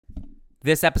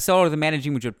This episode of the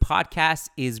Managing Madrid podcast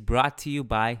is brought to you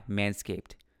by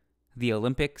Manscaped. The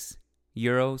Olympics,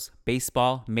 Euros,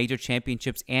 baseball, major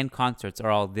championships, and concerts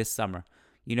are all this summer.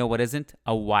 You know what isn't?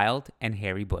 A wild and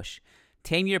hairy bush.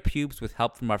 Tame your pubes with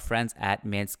help from our friends at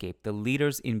Manscaped, the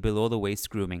leaders in below-the-waist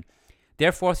grooming.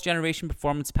 Their fourth-generation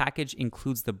performance package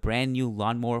includes the brand new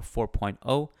Lawnmower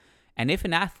 4.0, and if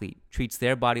an athlete treats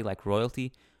their body like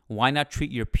royalty, why not treat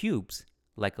your pubes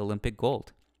like Olympic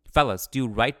gold? Fellas, do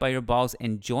right by your balls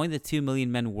and join the 2 million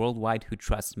men worldwide who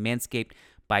trust Manscaped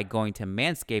by going to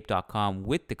manscaped.com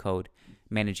with the code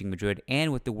Managing Madrid.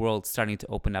 And with the world starting to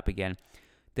open up again,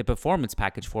 the Performance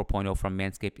Package 4.0 from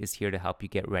Manscaped is here to help you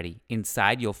get ready.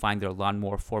 Inside, you'll find their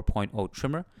Lawnmower 4.0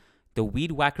 trimmer, the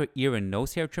Weed Whacker ear and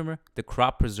nose hair trimmer, the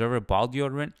Crop Preserver ball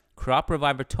deodorant, Crop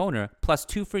Reviver toner, plus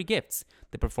 2 free gifts,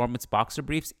 the Performance Boxer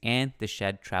Briefs and the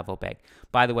Shed Travel Bag.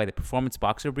 By the way, the Performance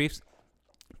Boxer Briefs,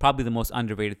 probably the most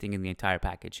underrated thing in the entire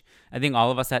package. I think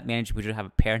all of us at Managing Madrid have a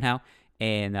pair now,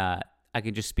 and I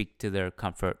can just speak to their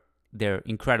comfort. They're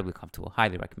incredibly comfortable.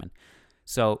 Highly recommend.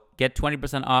 So get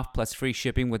 20% off plus free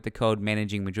shipping with the code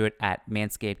Managing Madrid at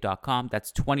manscaped.com.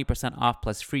 That's 20% off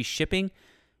plus free shipping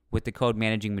with the code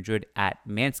Managing Madrid at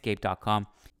manscaped.com.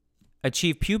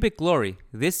 Achieve pubic glory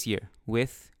this year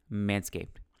with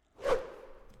Manscaped.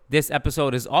 This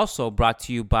episode is also brought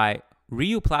to you by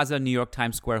Riu Plaza New York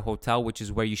Times Square Hotel, which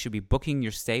is where you should be booking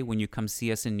your stay when you come see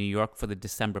us in New York for the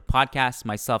December podcast.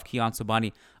 Myself, Kiyan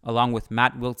Sobhani, along with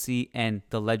Matt Wiltsey and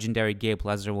the legendary Gabe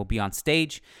Lesnar will be on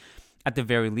stage. At the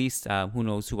very least, who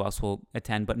knows who else will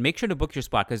attend. But make sure to book your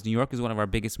spot because New York is one of our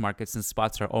biggest markets and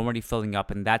spots are already filling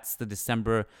up. And that's the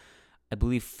December, I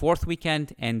believe, 4th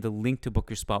weekend. And the link to book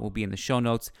your spot will be in the show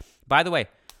notes. By the way,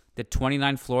 the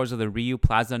 29 floors of the Riu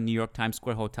Plaza New York Times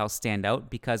Square Hotel stand out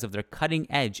because of their cutting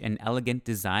edge and elegant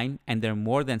design and their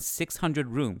more than 600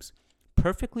 rooms,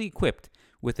 perfectly equipped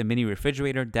with a mini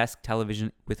refrigerator, desk,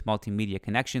 television with multimedia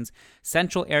connections,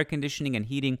 central air conditioning and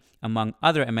heating, among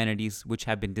other amenities which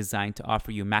have been designed to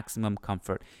offer you maximum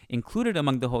comfort. Included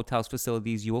among the hotel's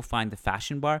facilities, you will find the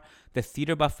Fashion Bar, the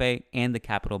Theater Buffet, and the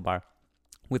Capitol Bar,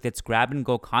 with its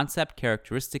grab-and-go concept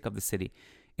characteristic of the city.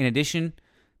 In addition,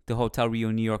 the Hotel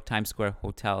Riu New York Times Square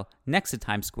Hotel next to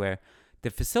Times Square, the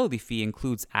facility fee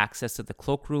includes access to the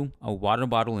cloakroom, a water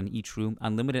bottle in each room,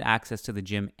 unlimited access to the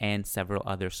gym, and several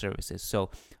other services.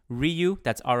 So Riu,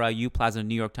 that's RIU Plaza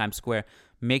New York Times Square.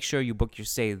 Make sure you book your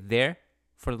stay there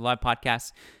for the live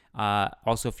podcast.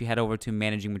 Also, if you head over to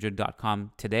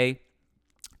managingmadrid.com today,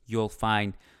 you'll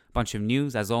find a bunch of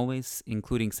news, as always,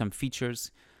 including some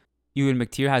features. Ewan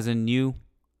McTeer has a new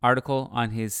article on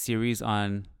his series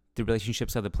on the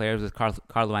relationships of the players with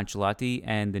Carlo Ancelotti,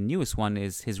 and the newest one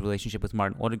is his relationship with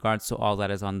Martin Odegaard, so all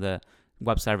that is on the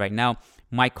website right now.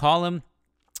 My column,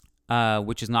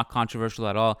 which is not controversial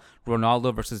at all,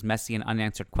 Ronaldo versus Messi and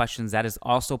unanswered questions, that is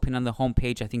also pinned on the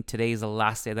homepage. I think today is the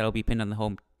last day that'll be pinned on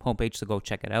the homepage, so go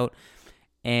check it out.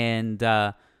 And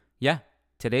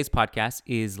today's podcast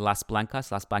is Las Blancas.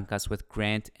 Las Blancas with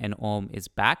Grant and Om is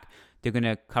back. They're going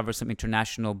to cover some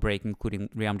international break, including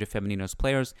Real Madrid Femenino's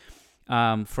players.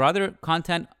 For other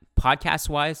content,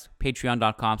 podcast-wise,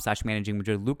 patreon.com/Managing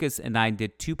Madrid. Lucas and I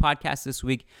did 2 podcasts this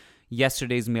week,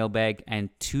 yesterday's mailbag and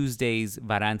Tuesday's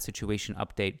Varane situation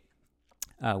update,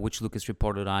 which Lucas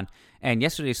reported on. And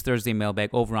yesterday's Thursday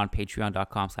mailbag over on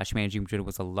patreon.com/Managing Madrid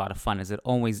was a lot of fun, as it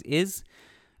always is.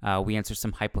 We answered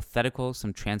some hypotheticals,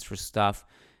 some transfer stuff,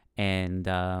 and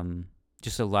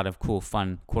just a lot of cool,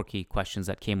 fun, quirky questions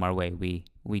that came our way.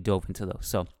 We dove into those.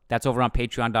 So that's over on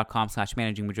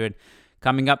patreon.com/Managing Madrid.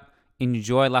 Coming up,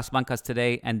 enjoy Las Blancas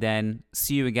today, and then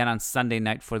see you again on Sunday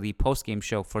night for the post-game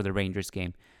show for the Rangers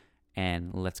game.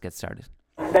 And let's get started.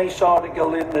 Nice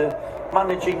article in the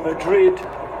Managing Madrid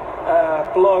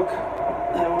blog.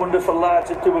 Wonderful lads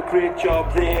that do a great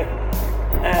job there.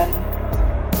 And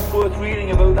worth reading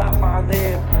about that man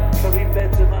there. Karim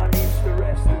Benzema needs to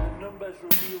rest, and the numbers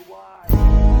reveal why.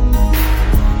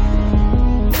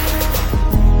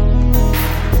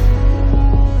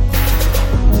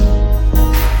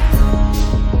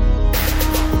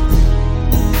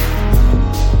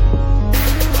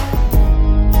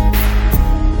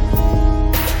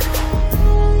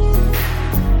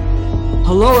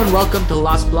 Hello and welcome to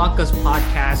Las Blancas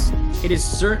podcast. It has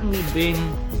certainly been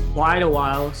quite a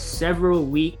while, several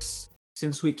weeks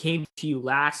since we came to you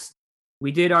last.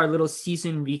 We did our little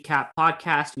season recap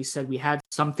podcast. We said we had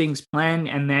some things planned,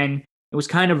 and then it was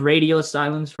kind of radio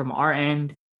silence from our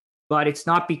end. But it's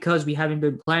not because we haven't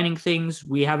been planning things.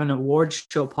 We have an awards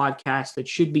show podcast that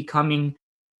should be coming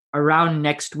around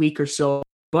next week or so.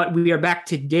 But we are back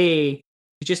today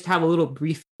to just have a little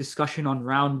brief discussion on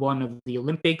round 1 of the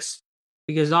Olympics.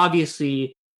 Because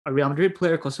obviously, a Real Madrid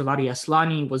player, Kosovari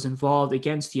Aslani, was involved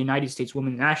against the United States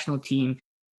women's national team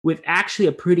with actually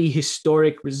a pretty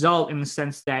historic result in the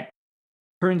sense that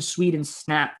her and Sweden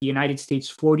snapped the United States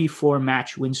 44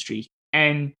 match win streak.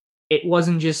 And it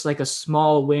wasn't just like a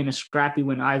small win, a scrappy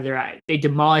win either. They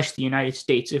demolished the United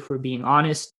States, if we're being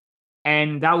honest.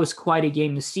 And that was quite a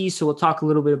game to see. So we'll talk a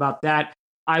little bit about that.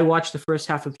 I watched the first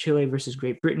half of Chile versus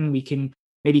Great Britain. We can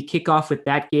maybe kick off with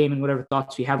that game and whatever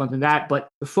thoughts we have on that. But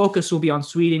the focus will be on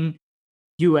Sweden,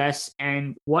 US,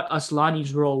 and what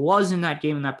Aslani's role was in that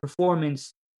game and that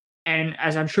performance. And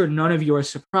as I'm sure none of you are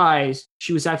surprised,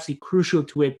 she was absolutely crucial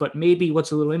to it. But maybe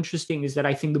what's a little interesting is that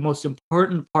I think the most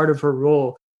important part of her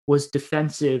role was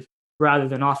defensive rather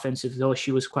than offensive, though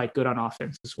she was quite good on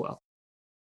offense as well.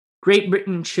 Great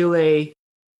Britain, Chile,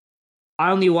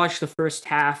 I only watched the first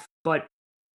half, but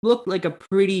looked like a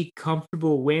pretty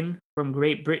comfortable win from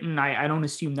Great Britain. I don't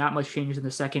assume that much change in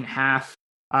the second half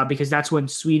because that's when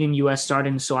Sweden, US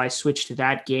started, so I switched to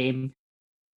that game.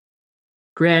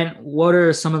 Grant, what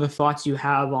are some of the thoughts you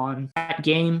have on that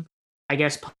game? I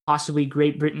guess possibly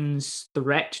Great Britain's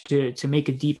threat to make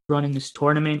a deep run in this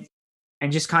tournament,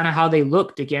 and just kind of how they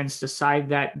looked against a side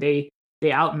that they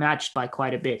outmatched by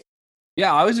quite a bit.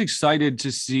 Yeah, I was excited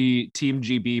to see Team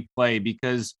GB play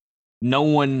because no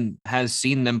one has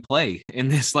seen them play in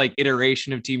this like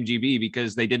iteration of Team GB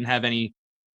because they didn't have any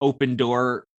open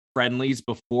door friendlies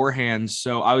beforehand.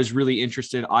 So I was really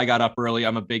interested. I got up early.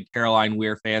 I'm a big Caroline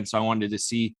Weir fan, so I wanted to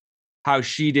see how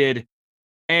she did.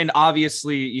 And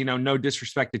obviously, you know, no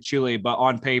disrespect to Chile, but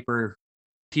on paper,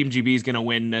 Team GB is going to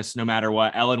win this no matter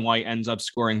what. Ellen White ends up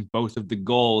scoring both of the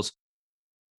goals.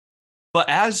 But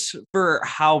as for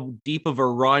how deep of a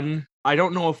run, I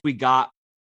don't know if we got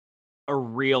a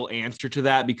real answer to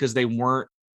that because they weren't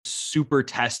super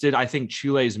tested. I think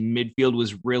Chile's midfield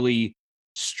was really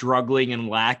struggling and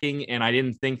lacking, and I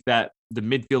didn't think that the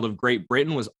midfield of Great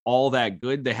Britain was all that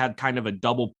good. They had kind of a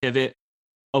double pivot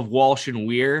of Walsh and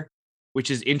Weir, which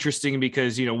is interesting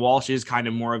because, you know, Walsh is kind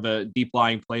of more of a deep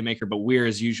lying playmaker, but Weir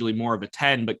is usually more of a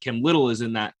 10, but Kim Little is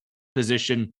in that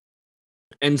position.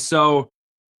 And so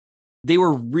they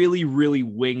were really, really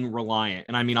wing reliant.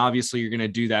 And I mean, obviously you're going to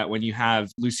do that when you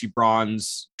have Lucy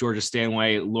Bronze, Georgia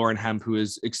Stanway, Lauren Hemp, who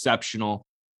is exceptional.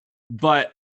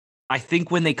 But I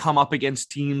think when they come up against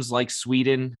teams like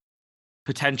Sweden,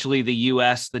 potentially the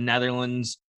US, the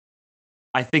Netherlands,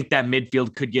 I think that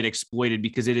midfield could get exploited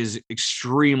because it is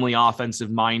extremely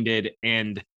offensive minded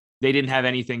and they didn't have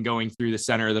anything going through the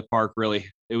center of the park,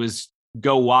 really. It was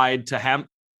go wide to Hemp.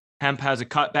 Hemp has a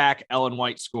cutback. Ellen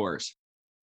White scores.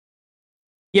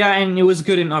 Yeah, and it was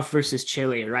good enough versus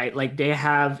Chile, right? Like they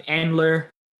have Endler,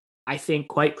 I think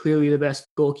quite clearly the best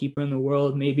goalkeeper in the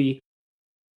world. Maybe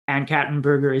Ann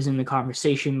Kattenberger is in the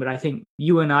conversation, but I think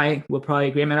you and I will probably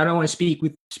agree. I mean, I don't want to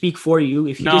speak for you.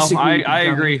 If you disagree, I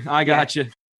agree. I got you.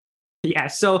 Yeah,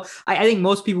 so I think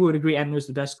most people would agree Endler's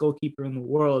the best goalkeeper in the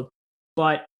world,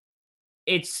 but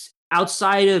it's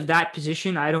outside of that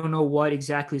position. I don't know what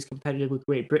exactly is competitive with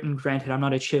Great Britain. Granted, I'm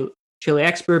not a Chile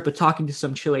expert, but talking to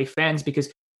some Chile fans, because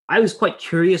I was quite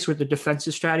curious with the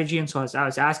defensive strategy, and so I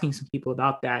was asking some people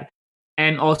about that,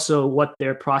 and also what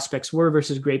their prospects were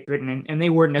versus Great Britain, and they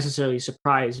weren't necessarily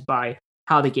surprised by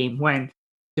how the game went.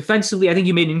 Defensively, I think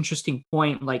you made an interesting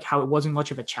point, like how it wasn't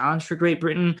much of a challenge for Great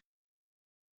Britain.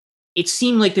 It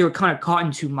seemed like they were kind of caught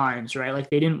in two minds, right? Like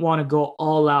they didn't want to go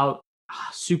all out,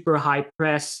 super high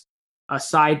press,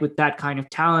 aside with that kind of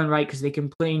talent, right? Because they can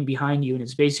play in behind you and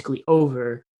it's basically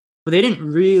over. But they didn't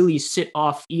really sit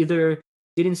off either.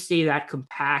 Didn't stay that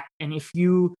compact. And if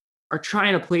you are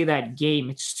trying to play that game,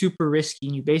 it's super risky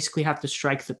and you basically have to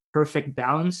strike the perfect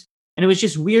balance. And it was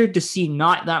just weird to see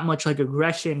not that much like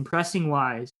aggression pressing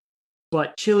wise,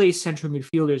 but Chile's central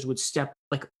midfielders would step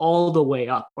like all the way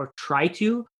up or try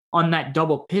to on that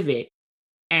double pivot.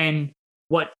 And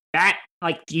what that,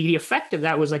 like the effect of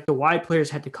that was like the wide players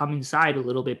had to come inside a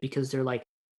little bit because they're like,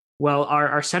 well,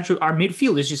 our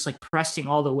midfield is just like pressing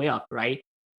all the way up, right?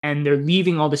 And they're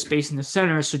leaving all the space in the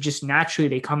center, so just naturally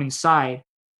they come inside.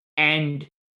 And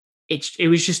it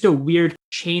was just a weird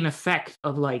chain effect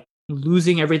of like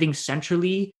losing everything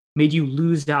centrally made you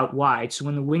lose out wide. So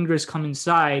when the wingers come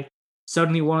inside,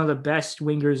 suddenly one of the best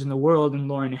wingers in the world in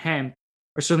Lauren Hemp,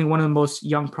 or certainly one of the most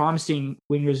young promising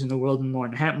wingers in the world in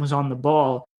Lauren Hemp, was on the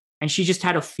ball. And she just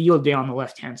had a field day on the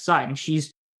left-hand side. And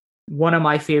she's one of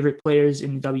my favorite players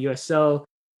in the WSL,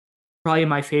 probably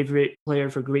my favorite player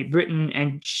for Great Britain.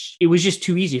 And it was just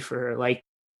too easy for her. Like,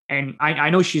 and I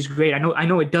know she's great. I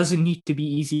know it doesn't need to be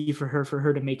easy for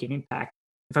her to make an impact.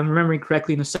 If I'm remembering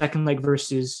correctly, in the second leg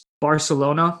versus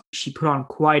Barcelona, she put on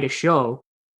quite a show,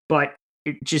 but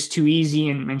it's just too easy,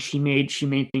 and she made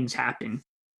things happen.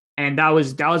 And that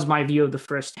was my view of the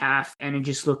first half, and it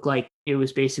just looked like it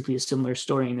was basically a similar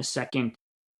story in the second.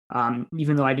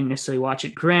 Even though I didn't necessarily watch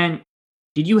it. Grant,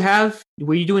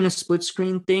 were you doing a split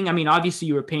screen thing? I mean, obviously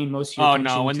you were paying most of your attention.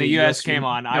 Oh no, when to the US came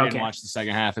on, I didn't watch the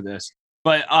second half of this.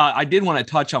 But I did want to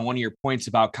touch on one of your points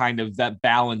about kind of that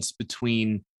balance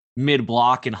between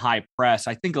mid-block and high press.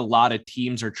 I think a lot of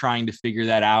teams are trying to figure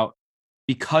that out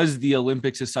because the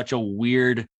Olympics is such a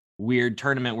weird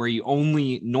tournament where you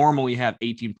only normally have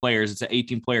 18 players. It's an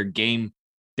 18-player game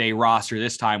day roster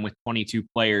this time with 22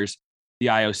 players. The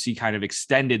IOC kind of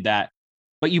extended that,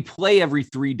 but you play every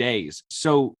 3 days.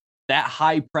 So that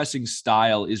high pressing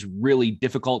style is really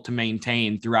difficult to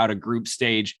maintain throughout a group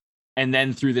stage and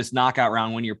then through this knockout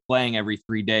round when you're playing every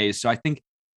 3 days. So I think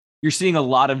you're seeing a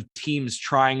lot of teams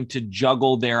trying to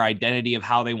juggle their identity of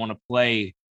how they want to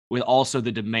play with also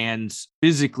the demands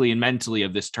physically and mentally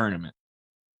of this tournament.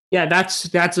 Yeah,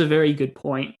 that's a very good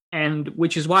point. And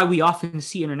which is why we often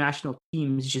see international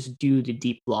teams just do the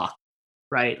deep block,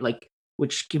 right? Like,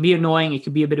 which can be annoying. It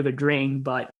can be a bit of a drain,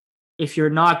 but if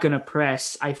you're not going to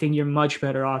press, I think you're much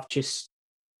better off just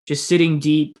sitting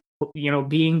deep,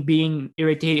 being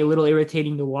irritating, a little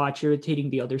irritating to watch, irritating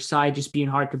the other side, just being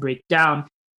hard to break down,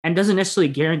 and doesn't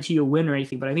necessarily guarantee you a win or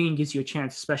anything, but I think it gives you a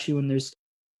chance, especially when there's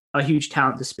a huge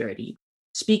talent disparity.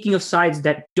 Speaking of sides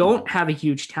that don't have a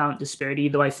huge talent disparity,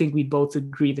 though I think we both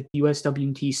agree that the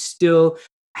USWNT still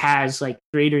has like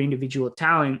greater individual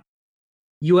talent,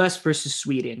 US versus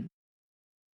Sweden.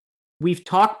 We've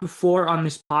talked before on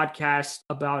this podcast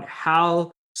about how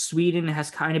Sweden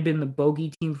has kind of been the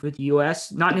bogey team for the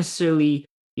US, not necessarily,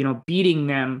 beating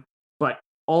them, but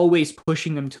always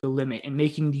pushing them to the limit and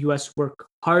making the US work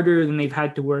harder than they've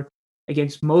had to work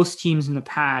against most teams in the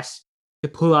past to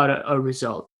pull out a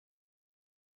result.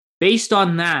 Based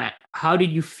on that, how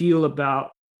did you feel about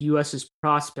US's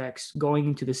prospects going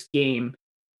into this game?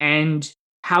 And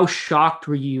how shocked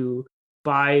were you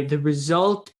by the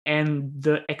result and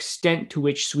the extent to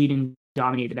which Sweden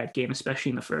dominated that game,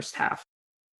 especially in the first half?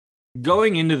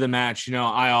 Going into the match,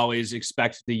 I always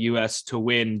expect the US to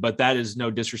win, but that is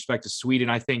no disrespect to Sweden.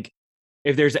 I think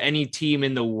if there's any team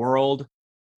in the world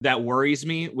that worries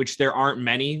me, which there aren't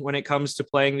many when it comes to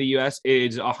playing the US, it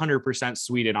is 100%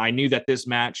 Sweden. I knew that this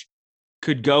match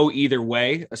could go either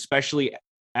way, especially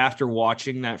after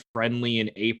watching that friendly in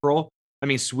April. I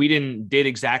mean, Sweden did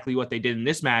exactly what they did in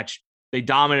this match. They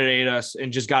dominated us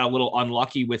and just got a little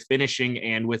unlucky with finishing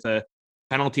and with a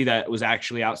penalty that was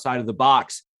actually outside of the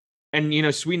box. And,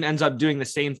 Sweden ends up doing the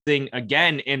same thing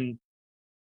again. And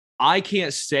I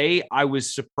can't say I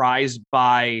was surprised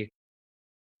by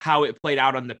how it played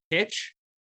out on the pitch.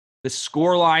 The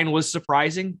scoreline was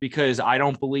surprising because I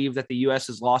don't believe that the U.S.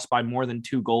 has lost by more than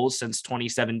 2 goals since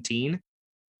 2017.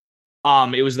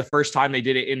 It was the first time they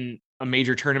did it in a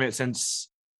major tournament since,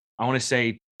 I want to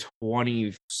say,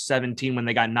 2017 when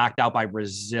they got knocked out by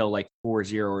Brazil like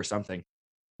 4-0 or something.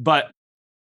 But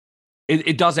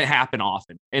it doesn't happen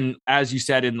often. And as you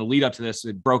said in the lead up to this,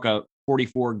 it broke a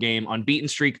 44-game unbeaten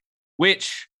streak,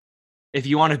 which, if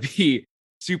you want to be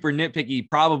super nitpicky,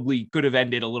 probably could have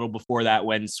ended a little before that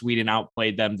when Sweden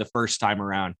outplayed them the first time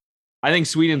around. I think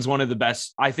Sweden's one of the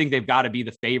best. I think they've got to be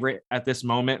the favorite at this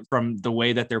moment from the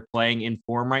way that they're playing in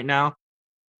form right now.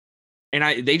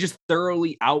 And they just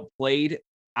thoroughly outplayed,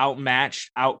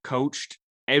 outmatched, outcoached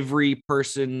every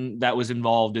person that was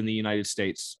involved in the United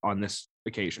States on this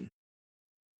occasion.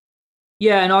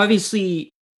 Yeah, and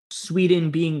obviously Sweden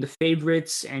being the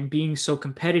favorites and being so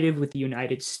competitive with the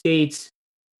United States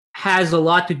has a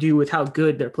lot to do with how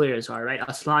good their players are, right?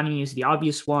 Aslani is the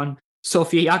obvious one.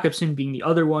 Sofia Jakobsen being the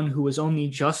other one, who was only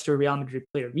just a Real Madrid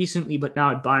player recently, but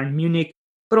now at Bayern Munich.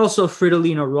 But also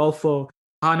Fridolina Rolfo,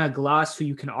 Hanna Glas, who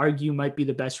you can argue might be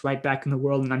the best right back in the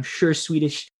world. And I'm sure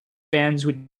Swedish fans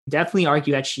would definitely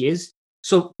argue that she is.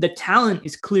 So the talent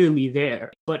is clearly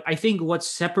there. But I think what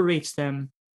separates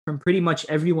them from pretty much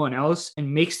everyone else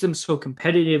and makes them so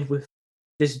competitive with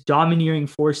this domineering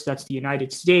force that's the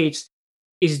United States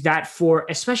is that for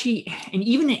especially, and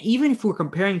even if we're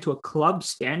comparing to a club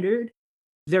standard,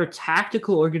 their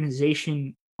tactical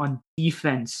organization on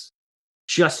defense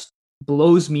just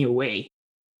blows me away.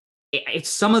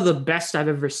 It's some of the best I've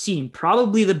ever seen,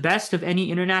 probably the best of any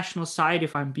international side,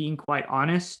 if I'm being quite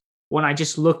honest, when I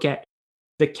just look at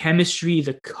the chemistry,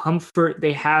 the comfort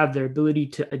they have, their ability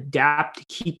to adapt, to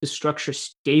keep the structure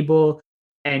stable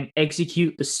and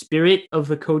execute the spirit of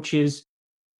the coaches'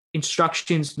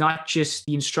 instructions, not just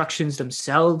the instructions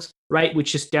themselves, right?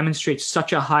 Which just demonstrates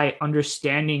such a high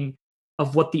understanding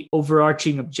of what the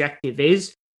overarching objective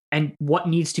is and what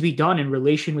needs to be done in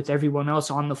relation with everyone else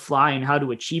on the fly and how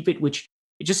to achieve it, which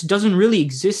it just doesn't really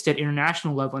exist at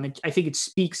international level. And I think it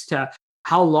speaks to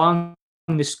how long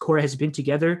this core has been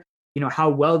together, how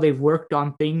well they've worked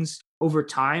on things over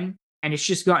time. And it's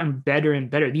just gotten better and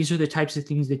better. These are the types of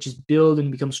things that just build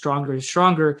and become stronger and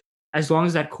stronger as long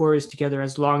as that core is together,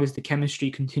 as long as the chemistry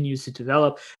continues to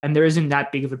develop. And there isn't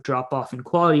that big of a drop off in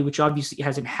quality, which obviously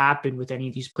hasn't happened with any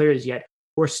of these players yet,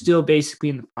 who are still basically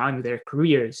in the prime of their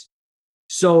careers.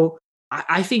 So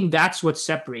I think that's what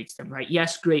separates them, right?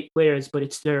 Yes, great players, but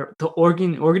it's the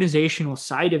organizational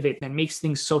side of it that makes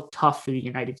things so tough for the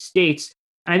United States.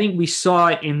 And I think we saw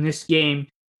it in this game.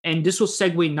 And this will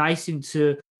segue nice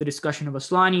into the discussion of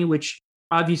Asllani, which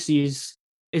obviously is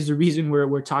the reason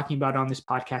we're talking about on this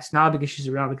podcast now, because she's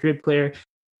a Real Madrid player.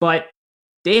 But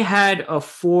they had a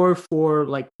 4-4,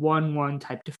 like 1-1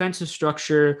 type defensive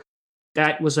structure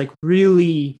that was like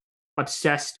really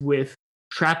obsessed with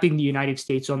trapping the United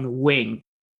States on the wing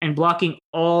and blocking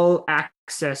all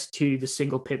access to the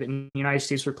single pivot. And the United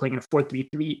States were playing in a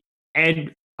 4-3-3.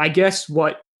 And I guess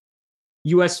what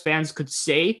US fans could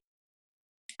say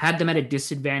had them at a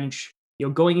disadvantage,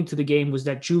 going into the game, was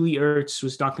that Julie Ertz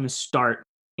was not going to start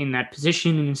in that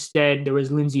position. And instead, there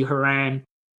was Lindsey Horan.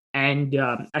 And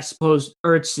I suppose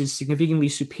Ertz is significantly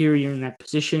superior in that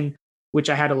position, which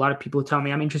I had a lot of people tell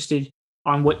me. I'm interested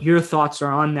on what your thoughts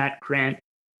are on that, Grant.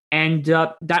 And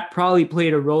that probably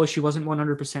played a role. She wasn't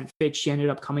 100% fit. She ended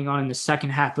up coming on in the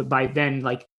second half, but by then,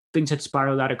 like, things had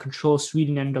spiraled out of control.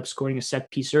 Sweden ended up scoring a set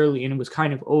piece early, and it was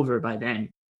kind of over by then.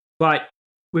 But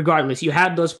regardless, you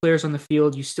had those players on the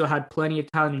field. You still had plenty of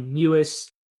talent in Mewis.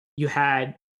 You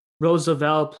had Rose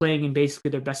Lavelle playing in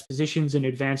basically their best positions in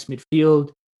advanced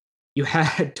midfield. You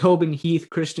had Tobin Heath,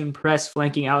 Christian Press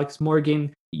flanking Alex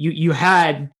Morgan. You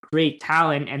had great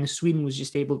talent, and Sweden was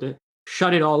just able to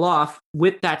shut it all off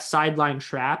with that sideline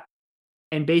trap,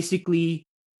 and basically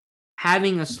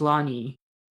having Asllani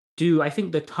do, I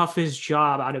think, the toughest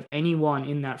job out of anyone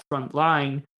in that front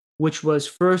line, which was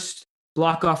first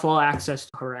block off all access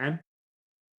to Horan,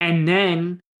 and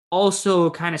then also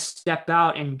kind of step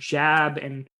out and jab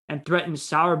and threaten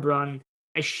Sauerbrunn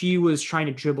as she was trying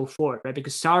to dribble forward, right?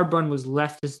 Because Sauerbrunn was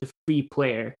left as the free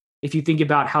player. If you think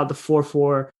about how the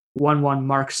 4-4-1-1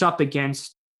 marks up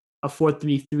against a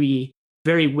 4-3-3,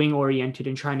 very wing-oriented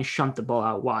and trying to shunt the ball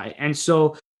out wide. And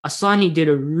so Asllani did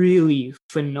a really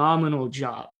phenomenal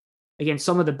job, again,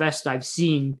 some of the best I've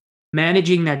seen,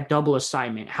 managing that double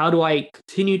assignment. How do I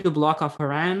continue to block off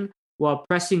Horan while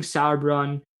pressing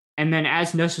Sauerbrunn, and then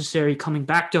as necessary coming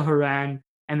back to Horan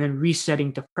and then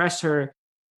resetting to press her?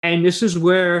 And this is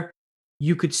where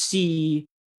you could see,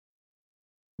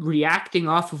 reacting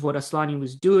off of what Asllani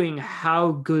was doing,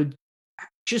 how good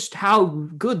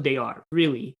they are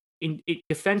really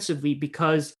defensively,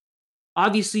 because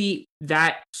obviously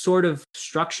that sort of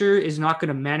structure is not going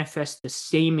to manifest the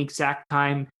same exact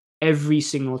time every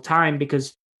single time,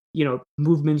 because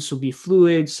movements will be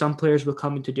fluid. Some players will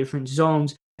come into different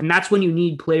zones, and that's when you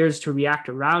need players to react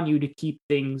around you to keep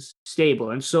things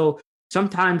stable. And so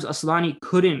sometimes Asllani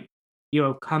couldn't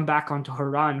come back onto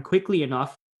Horan quickly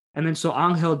enough, and then so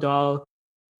Angel Dahl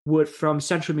would, from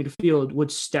central midfield,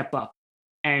 would step up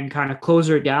and kind of close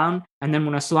her down. And then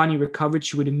when Asllani recovered,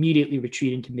 she would immediately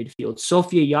retreat into midfield.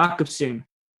 Sofia Jakobsen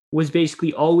was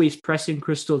basically always pressing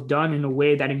Crystal Dunn in a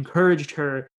way that encouraged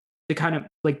her to kind of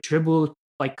like dribble,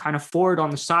 like kind of forward on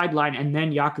the sideline, and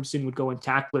then Jakobsen would go and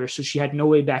tackle her. So she had no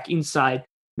way back inside,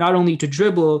 not only to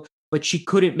dribble, but she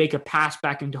couldn't make a pass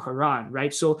back into Horan,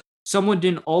 right? So someone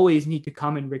didn't always need to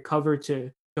come and recover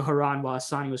to Horan while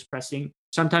Asllani was pressing.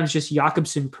 Sometimes just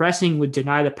Jakobsen pressing would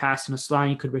deny the pass and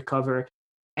Asllani could recover.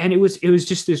 And it was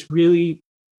just this really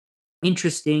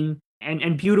interesting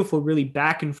and beautiful, really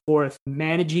back and forth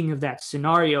managing of that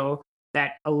scenario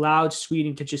that allowed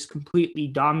Sweden to just completely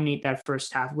dominate that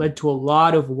first half, led to a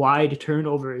lot of wide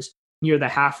turnovers near the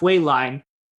halfway line.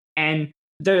 And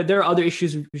there are other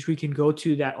issues which we can go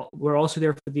to that were also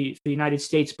there for the United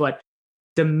States, but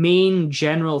the main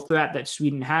general threat that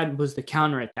Sweden had was the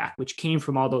counterattack, which came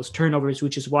from all those turnovers,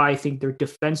 which is why I think their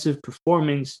defensive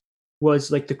performance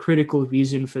was like the critical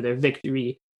reason for their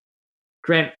victory.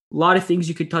 Grant, a lot of things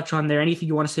you could touch on there. Anything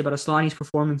you want to say about Asllani's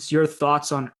performance, your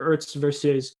thoughts on Ertz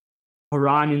versus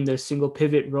Horan in the single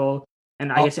pivot role,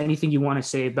 and I guess anything you want to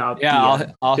say about I'll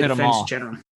the hit them all.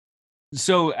 general.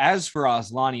 So as for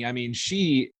Asllani, I mean,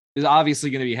 she is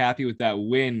obviously going to be happy with that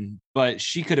win, but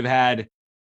she could have had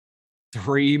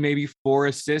 3, maybe 4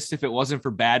 assists if it wasn't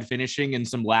for bad finishing and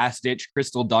some last-ditch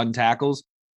Crystal Dunn tackles.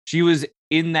 She was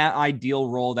in that ideal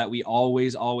role that we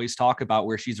always talk about,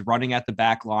 where she's running at the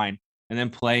back line and then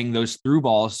playing those through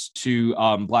balls to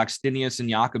Blackstenius and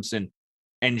Jakobsen.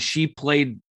 And she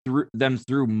played them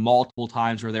through multiple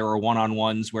times where there were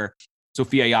one-on-ones where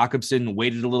Sophia Jakobsen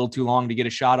waited a little too long to get a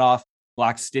shot off.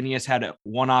 Blackstenius had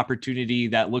one opportunity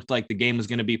that looked like the game was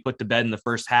going to be put to bed in the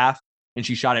first half, and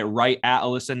she shot it right at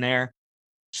Alyssa Naeher.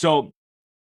 So,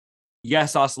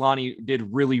 yes, Asllani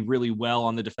did really, really well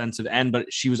on the defensive end,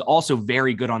 but she was also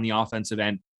very good on the offensive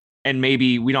end. And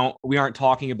maybe we aren't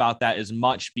talking about that as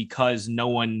much because no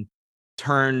one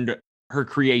turned her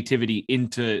creativity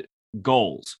into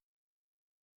goals.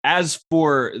 As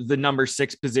for the number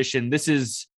 6 position, this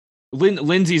is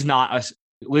Lindsay's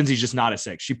just not a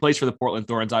 6. She plays for the Portland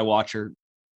Thorns. I watch her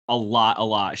a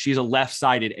lot. She's a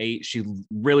left-sided 8. She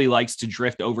really likes to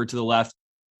drift over to the left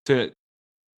to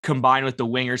combine with the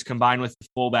wingers, combine with the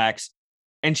fullbacks.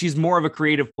 And she's more of a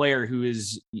creative player who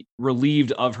is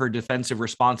relieved of her defensive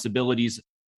responsibilities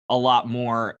a lot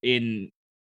more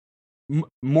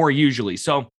more usually.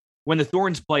 So when the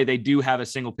Thorns play, they do have a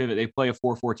single pivot. They play a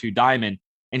 4-4-2 diamond,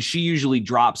 and she usually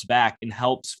drops back and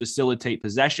helps facilitate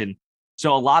possession.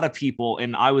 So a lot of people,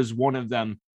 and I was one of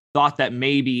them, thought that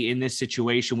maybe in this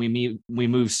situation we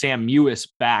move Sam Mewis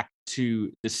back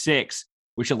to the 6,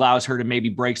 which allows her to maybe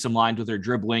break some lines with her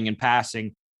dribbling and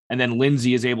passing. And then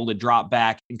Lindsay is able to drop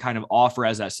back and kind of offer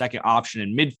as that second option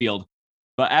in midfield.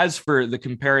 But as for the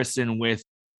comparison with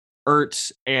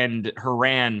Ertz and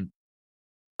Horan,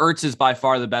 Ertz is by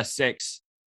far the best 6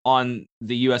 on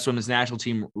the U.S. women's national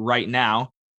team right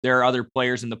now. There are other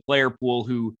players in the player pool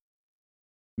who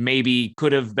maybe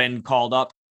could have been called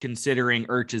up considering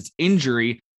Ertz's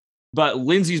injury, but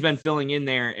Lindsay's been filling in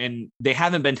there and they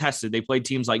haven't been tested. They played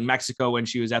teams like Mexico when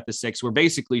she was at the 6, where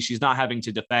basically she's not having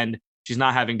to defend. She's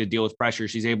not having to deal with pressure.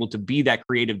 She's able to be that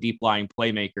creative, deep lying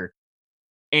playmaker.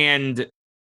 And,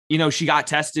 she got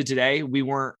tested today.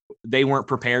 They weren't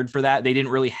prepared for that. They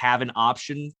didn't really have an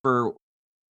option for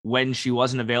when she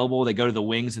wasn't available. They go to the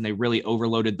wings and they really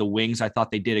overloaded the wings. I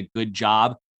thought they did a good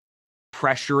job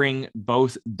pressuring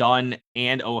both Dunn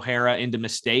and O'Hara into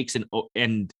mistakes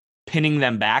and pinning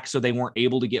them back so they weren't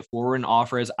able to get forward and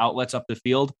offer as outlets up the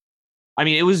field. I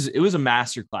mean, it was a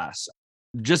masterclass.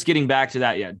 Just getting back to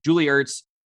that, Julie Ertz,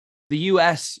 the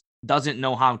U.S. doesn't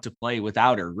know how to play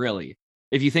without her, really.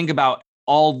 If you think about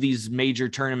all these major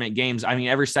tournament games, I mean,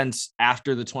 ever since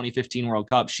after the 2015 World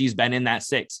Cup, she's been in that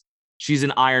 6. She's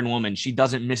an Iron Woman. She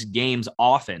doesn't miss games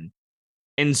often.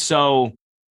 And so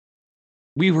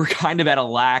we were kind of at a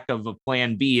lack of a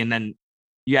plan B. And then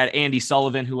you had Andy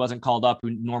Sullivan, who wasn't called up,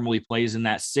 who normally plays in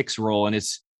that 6 role. And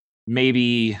it's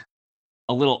maybe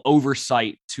a little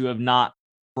oversight to have not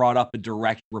brought up a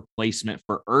direct replacement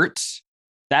for Ertz.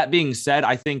 That being said,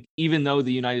 I think even though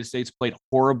the United States played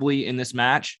horribly in this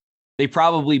match, they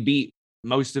probably beat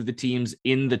most of the teams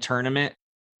in the tournament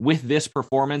with this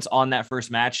performance on that first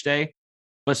match day.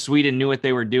 But Sweden knew what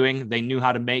they were doing. They knew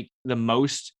how to make the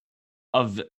most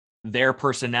of their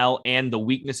personnel and the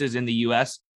weaknesses in the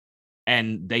U.S.,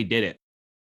 and they did it.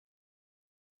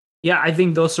 Yeah, I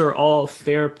think those are all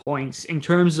fair points in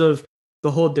terms of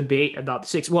the whole debate about the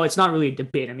 6. Well, it's not really a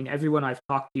debate. I mean, everyone I've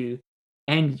talked to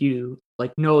and you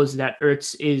knows that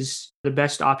Ertz is the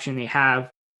best option they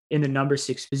have in the number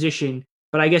 6 position.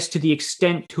 But I guess to the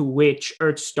extent to which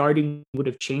Ertz starting would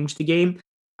have changed the game,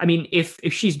 I mean, if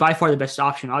she's by far the best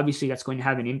option, obviously that's going to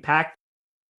have an impact.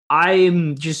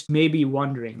 I'm just maybe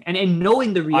wondering, and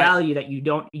knowing the reality that you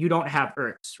don't have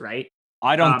Ertz, right?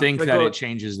 I don't think that it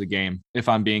changes the game, if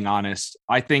I'm being honest.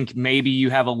 I think maybe you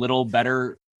have a little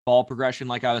better ball progression,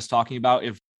 like I was talking about,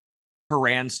 if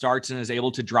Horan starts and is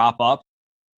able to drop up.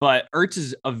 But Ertz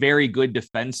is a very good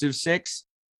defensive 6.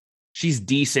 She's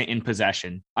decent in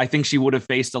possession. I think she would have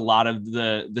faced a lot of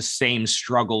the same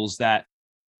struggles that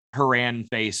Horan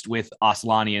faced with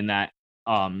Asllani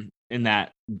in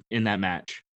that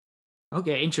match.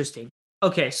 Okay, interesting.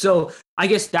 Okay, so I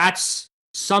guess that's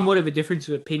somewhat of a difference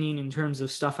of opinion in terms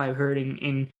of stuff I've heard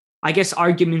in I guess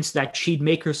arguments that she'd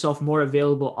make herself more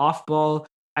available off ball.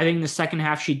 I think in the second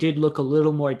half she did look a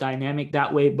little more dynamic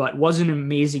that way, but wasn't an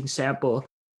amazing sample.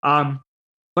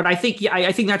 But I think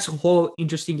I think that's a whole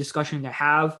interesting discussion to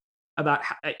have about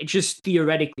just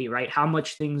theoretically, right? How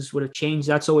much things would have changed.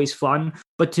 That's always fun.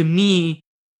 But to me,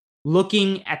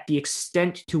 looking at the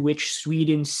extent to which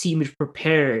Sweden seemed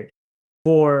prepared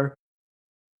for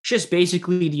just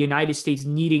basically the United States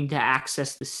needing to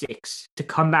access the 6, to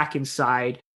come back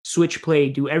inside, switch play,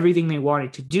 do everything they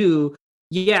wanted to do.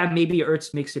 Yeah, maybe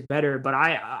Ertz makes it better, but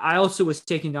I also was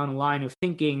taking down a line of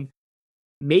thinking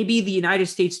maybe the United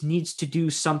States needs to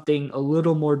do something a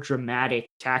little more dramatic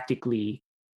tactically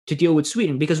to deal with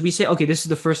Sweden, because we say, okay, this is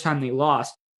the first time they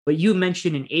lost, but you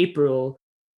mentioned in April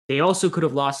they also could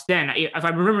have lost then. If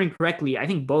I'm remembering correctly, I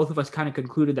think both of us kind of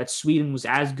concluded that Sweden was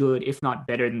as good, if not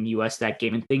better, than the US that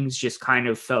game, and things just kind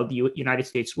of fell the United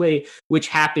States' way, which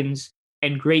happens,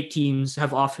 and great teams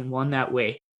have often won that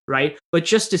way, right? But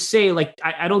just to say, like,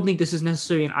 I don't think this is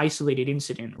necessarily an isolated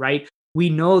incident, right? We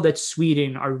know that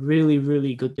Sweden are really,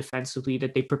 really good defensively,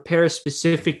 that they prepare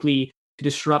specifically to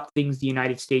disrupt things the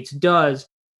United States does.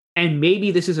 And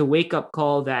maybe this is a wake-up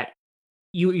call that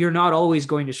you're not always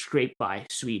going to scrape by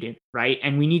Sweden, right?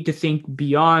 And we need to think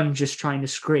beyond just trying to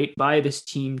scrape by this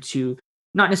team to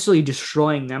not necessarily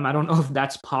destroying them. I don't know if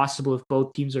that's possible if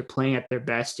both teams are playing at their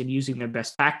best and using their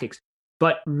best tactics,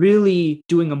 but really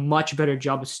doing a much better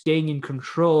job of staying in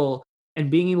control and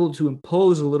being able to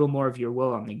impose a little more of your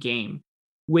will on the game,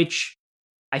 which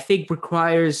I think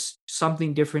requires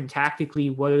something different tactically,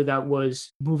 whether that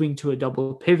was moving to a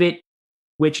double pivot,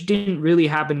 which didn't really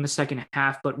happen in the second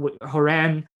half. But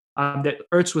Horan, that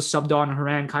Ertz was subbed on,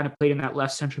 Horan kind of played in that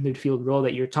left central midfield role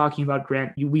that you're talking about,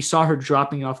 Grant. We saw her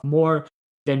dropping off more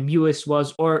than Mewis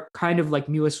was, or kind of like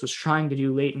Mewis was trying to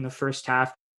do late in the first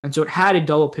half. And so it had a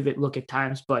double pivot look at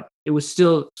times, but it was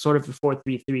still sort of a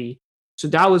 4-3-3. So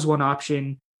that was one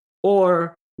option.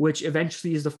 Or, which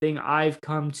eventually is the thing I've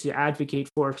come to advocate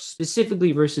for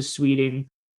specifically versus Sweden,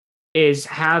 is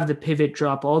have the pivot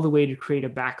drop all the way to create a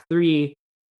back three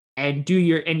and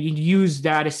you use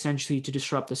that essentially to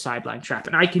disrupt the sideline trap.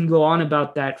 And I can go on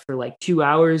about that for like 2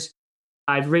 hours.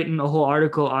 I've written a whole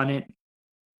article on it.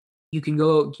 You can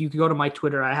go to my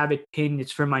Twitter. I have it pinned.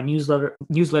 It's from my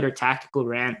newsletter Tactical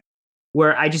Rant,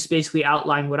 where I just basically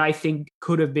outline what I think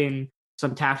could have been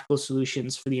some tactical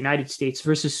solutions for the United States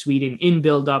versus Sweden in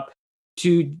build-up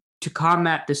to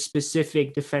combat the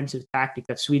specific defensive tactic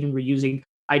that Sweden were using.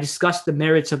 I discussed the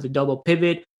merits of the double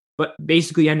pivot, but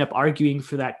basically end up arguing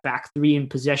for that back three in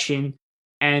possession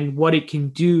and what it can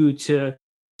do to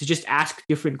just ask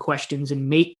different questions and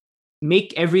make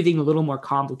everything a little more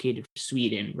complicated for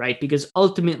Sweden, right? Because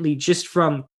ultimately, just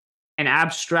from an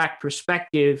abstract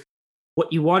perspective,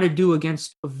 what you want to do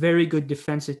against a very good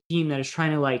defensive team that is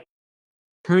trying to like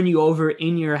turn you over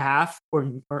in your half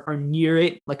or near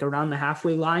it, like around the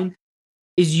halfway line,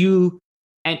 is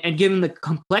and given the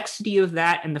complexity of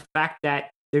that and the fact that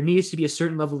there needs to be a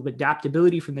certain level of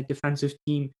adaptability from the defensive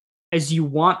team, as you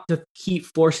want to keep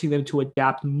forcing them to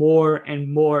adapt more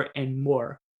and more and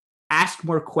more. Ask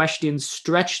more questions,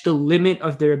 stretch the limit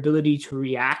of their ability to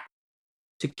react,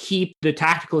 to keep the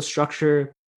tactical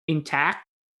structure intact,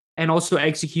 and also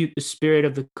execute the spirit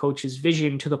of the coach's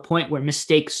vision to the point where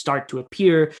mistakes start to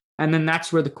appear. And then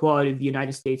that's where the quality of the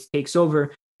United States takes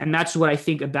over. And that's what I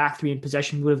think a back three in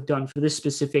possession would have done for this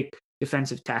specific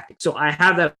defensive tactic. So I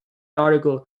have that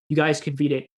article. You guys can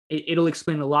read it. It'll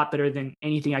explain a lot better than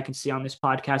anything I can say on this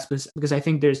podcast because I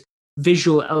think there's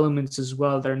visual elements as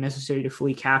well that are necessary to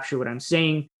fully capture what I'm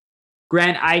saying.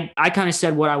 Grant, I kind of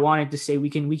said what I wanted to say. We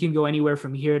can go anywhere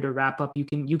from here to wrap up. You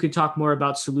can talk more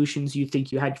about solutions you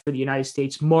think you had for the United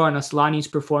States, more on Aslani's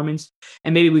performance,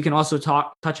 and maybe we can also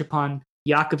touch upon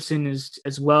Jakobsen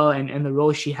as well and the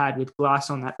role she had with Glass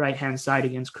on that right hand side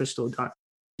against Crystal Dunn.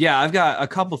 Yeah, I've got a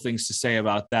couple things to say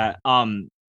about that.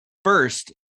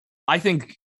 First, I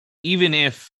think even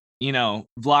if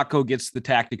Vlatko gets the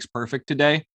tactics perfect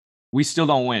today, we still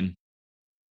don't win.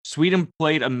 Sweden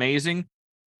played amazing,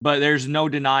 but there's no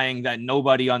denying that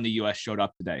nobody on the U.S. showed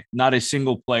up today. Not a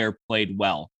single player played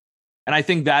well. And I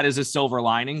think that is a silver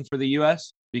lining for the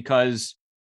U.S. because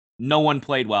no one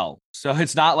played well. So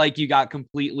it's not like you got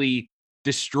completely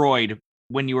destroyed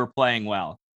when you were playing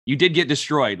well. You did get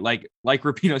destroyed. Like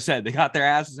Rapinoe said, they got their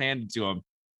asses handed to them.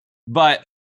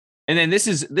 And then this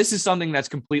is something that's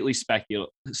completely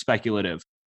speculative.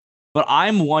 But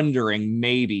I'm wondering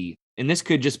maybe, and this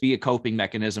could just be a coping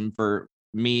mechanism for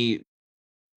me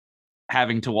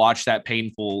having to watch that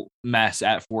painful mess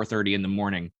at 4:30 in the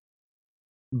morning.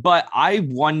 But I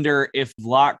wonder if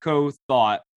Vlatko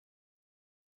thought,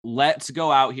 let's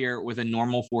go out here with a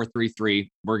normal 4-3-3.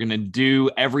 We're going to do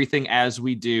everything as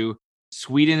we do.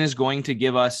 Sweden is going to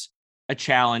give us a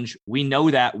challenge. We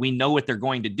know that. We know what they're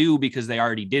going to do because they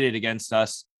already did it against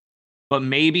us. But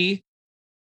maybe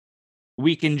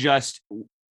we can just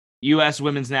U.S.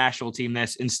 women's national team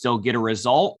this and still get a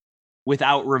result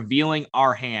without revealing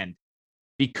our hand.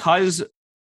 Because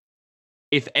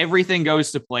if everything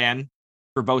goes to plan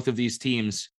for both of these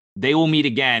teams, they will meet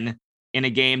again in a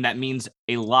game that means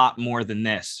a lot more than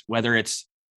this, whether it's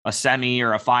a semi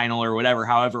or a final or whatever,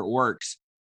 however it works.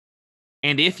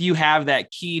 And if you have that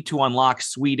key to unlock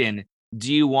Sweden,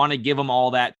 do you want to give them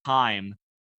all that time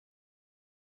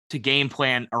to game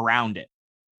plan around it?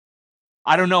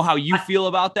 I don't know how you feel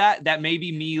about that. That may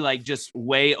be me like just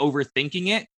way overthinking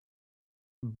it.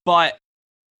 but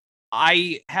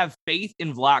I have faith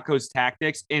in Vlatko's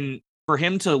tactics, and for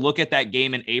him to look at that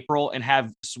game in April and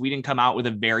have Sweden come out with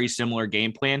a very similar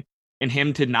game plan and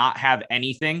him to not have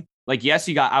anything. Like, yes,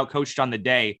 he got outcoached on the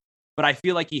day, but I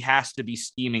feel like he has to be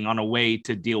scheming on a way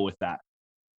to deal with that.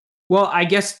 Well, I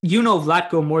guess you know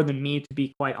Vlatko more than me, to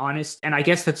be quite honest. And I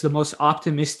guess that's the most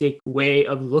optimistic way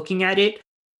of looking at it.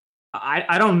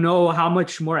 I don't know how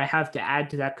much more I have to add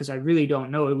to that because I really don't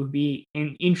know. It would be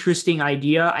an interesting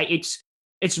idea.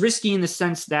 It's risky in the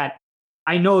sense that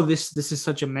I know this is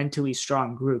such a mentally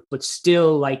strong group, but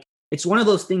still, like, it's one of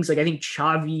those things. Like, I think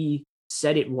Xavi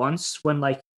said it once when,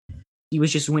 like, he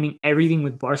was just winning everything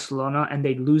with Barcelona and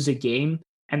they'd lose a game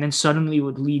and then suddenly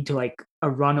would lead to like a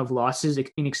run of losses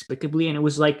inexplicably. And it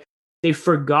was like they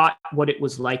forgot what it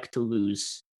was like to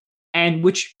lose. And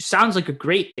which sounds like a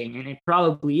great thing, and it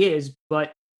probably is,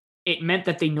 but it meant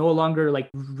that they no longer like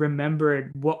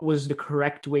remembered what was the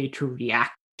correct way to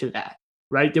react to that,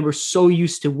 right? They were so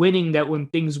used to winning that when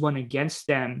things went against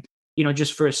them,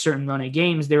 just for a certain run of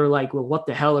games, they were like, well, what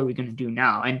the hell are we going to do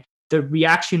now? And the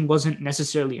reaction wasn't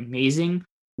necessarily amazing,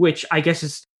 which I guess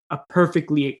is a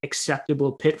perfectly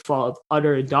acceptable pitfall of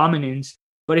utter dominance.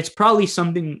 But it's probably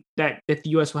something that the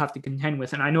US will have to contend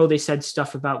with. And I know they said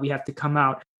stuff about we have to come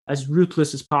out as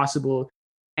ruthless as possible.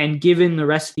 And given the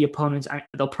rest of the opponents,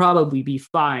 they'll probably be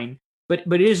fine. But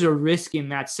it is a risk in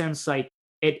that sense. Like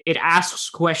it asks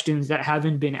questions that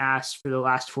haven't been asked for the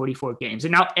last 44 games.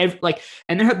 And now,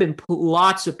 and there have been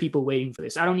lots of people waiting for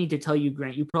this. I don't need to tell you,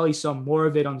 Grant. You probably saw more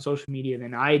of it on social media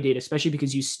than I did, especially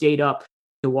because you stayed up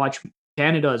to watch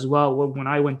Canada as well when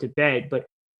I went to bed. But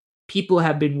people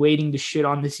have been waiting to shit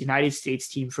on this United States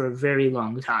team for a very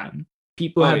long time.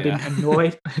 People have been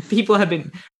annoyed. People have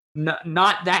been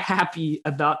not that happy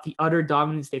about the utter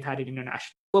dominance they've had in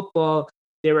international football.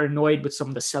 They were annoyed with some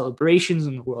of the celebrations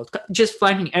in the World Cup, just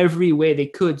finding every way they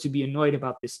could to be annoyed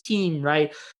about this team,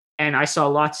 right? And I saw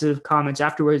lots of comments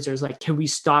afterwards. There's like, can we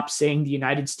stop saying the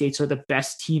United States are the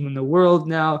best team in the world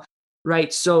now,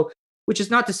 right? So, which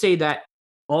is not to say that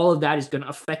all of that is going to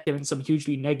affect them in some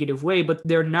hugely negative way, but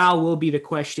there now will be the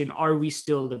question, are we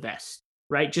still the best,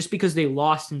 right? Just because they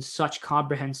lost in such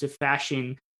comprehensive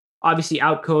fashion, obviously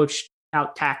outcoached,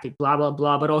 out-tactic, blah, blah,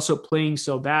 blah, but also playing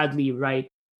so badly, right?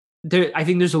 I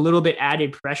think there's a little bit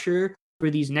added pressure for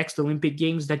these next Olympic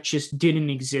Games that just didn't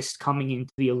exist coming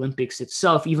into the Olympics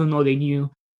itself, even though they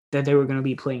knew that they were going to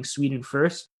be playing Sweden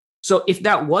first. So if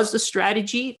that was the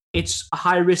strategy, it's a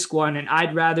high-risk one, and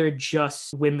I'd rather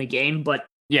just win the game, but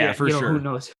yeah, for sure. Who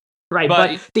knows? Right,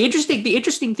 but the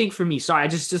interesting thing for me, sorry,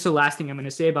 just the last thing I'm going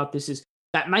to say about this is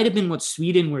that might have been what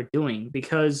Sweden were doing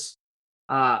because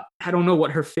I don't know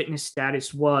what her fitness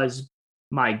status was.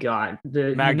 My God,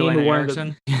 Magdalena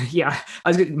Eriksson.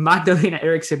 Magdalena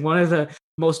Eriksson, one of the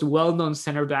most well-known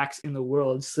center backs in the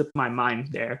world, slipped my mind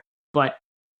there. But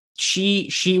she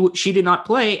did not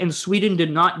play, and Sweden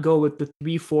did not go with the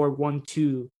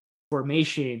 3-4-1-2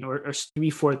 formation or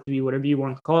 3-4-3, whatever you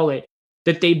want to call it,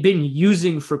 that they've been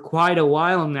using for quite a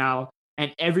while now,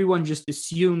 and everyone just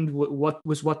assumed what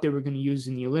they were going to use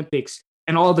in the Olympics.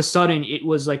 And all of a sudden, it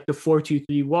was like the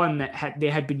 4-2-3-1 that they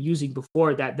had been using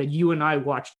before that you and I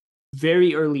watched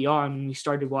very early on when we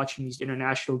started watching these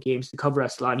international games to cover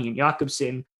Asllani and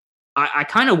Jakobsen. I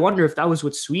kind of wonder if that was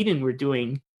what Sweden were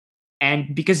doing.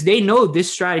 And because they know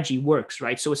this strategy works,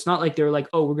 right? So it's not like they're like,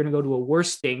 oh, we're going to go to a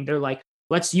worse thing. They're like,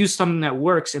 let's use something that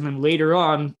works. And then later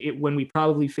on, when we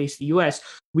probably face the US,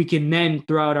 we can then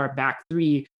throw out our back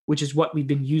three, which is what we've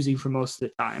been using for most of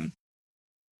the time.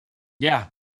 Yeah,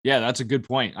 that's a good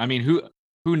point. I mean,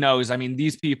 who knows? I mean,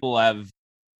 these people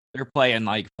they're playing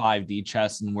like 5D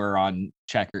chess and we're on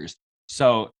checkers.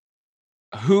 So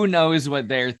who knows what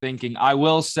they're thinking? I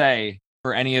will say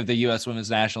for any of the U.S.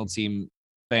 women's national team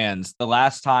fans, the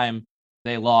last time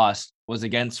they lost was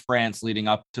against France leading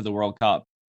up to the World Cup.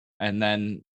 And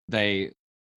then they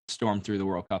stormed through the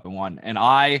World Cup and won. And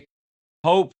I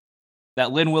hope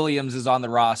that Lynn Williams is on the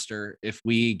roster if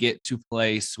we get to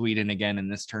play Sweden again in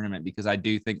this tournament, because I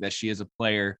do think that she is a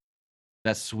player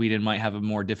that Sweden might have a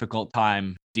more difficult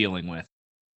time dealing with.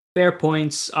 Fair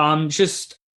points.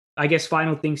 Just, I guess,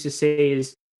 final things to say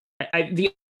is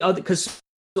because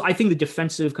I think the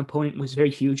defensive component was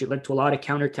very huge. It led to a lot of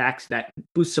counterattacks that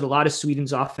boosted a lot of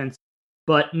Sweden's offense,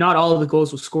 but not all of the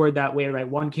goals were scored that way, right?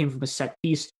 One came from a set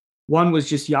piece. One was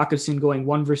just Jakobsen going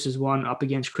 1-versus-1 up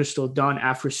against Crystal Dunn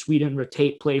after Sweden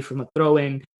rotate play from a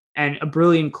throw-in, and a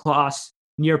brilliant cross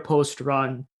near post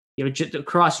run, just a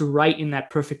cross right in that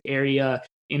perfect area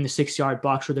in the 6-yard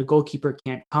box where the goalkeeper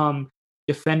can't come.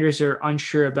 Defenders are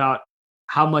unsure about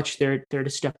how much they're to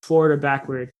step forward or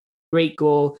backward. Great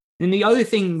goal. And the other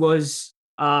thing was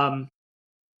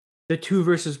the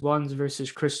 2v1s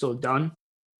versus Crystal Dunn,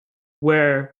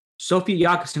 where Sophie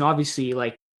Jakobsen obviously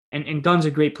and Dunn's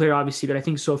a great player obviously, but I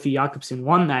think Sophie Jakobsen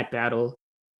won that battle.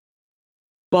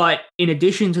 But in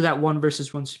addition to that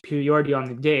 1v1 superiority on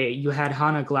the day, you had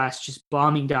Hannah Glass just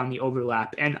bombing down the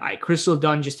overlap, and Crystal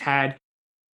Dunn just had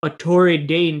a torrid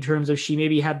day in terms of she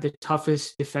maybe had the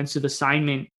toughest defensive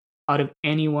assignment out of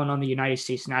anyone on the United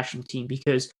States national team,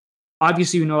 because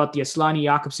obviously we know about the Asllani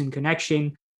Jakobsen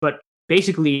connection, but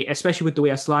basically, especially with the way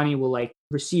Asllani will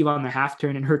receive on the half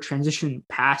turn, and her transition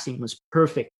passing was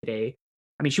perfect today.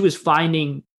 I mean, she was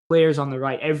finding players on the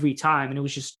right every time, and it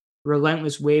was just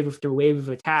relentless wave after wave of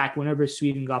attack whenever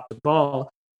Sweden got the ball,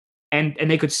 and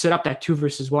they could set up that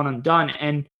 2v1 undone.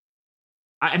 And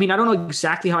I mean, I don't know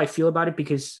exactly how I feel about it,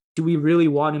 because do we really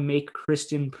want to make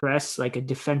Kristen Press like a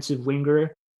defensive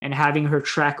winger and having her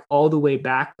track all the way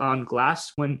back on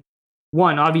glass when,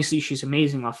 one, obviously she's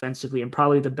amazing offensively and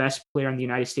probably the best player on the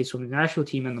United States women's national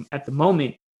team at the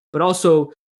moment, but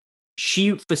also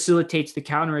she facilitates the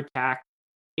counterattack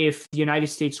if the United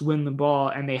States win the ball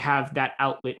and they have that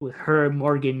outlet with her,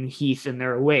 Morgan, Heath, and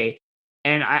they're away.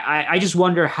 And I just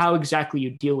wonder how exactly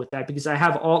you deal with that, because I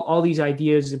have all these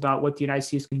ideas about what the United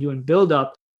States can do in build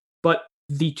up, but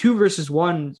the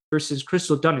 2v1 versus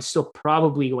Crystal Dunn is still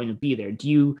probably going to be there. Do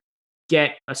you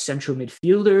get a central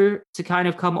midfielder to kind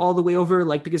of come all the way over?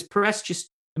 Because Perez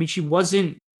she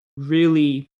wasn't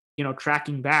really,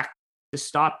 tracking back to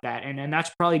stop that. And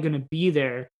that's probably going to be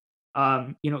there,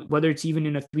 whether it's even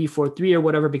in a 3-4-3 or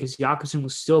whatever, because Jakobsen will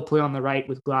still play on the right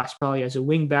with Glass probably as a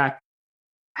wing back.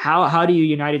 How do you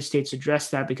United States address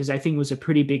that? Because I think it was a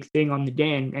pretty big thing on the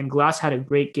day, and Glass had a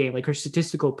great game. Her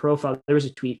statistical profile, there was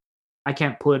a tweet, I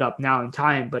can't pull it up now in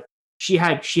time, but she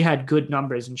had good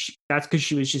numbers, and that's because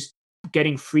she was just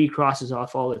getting free crosses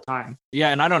off all the time. Yeah,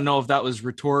 and I don't know if that was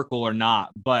rhetorical or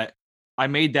not, but I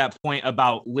made that point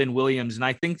about Lynn Williams, and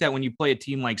I think that when you play a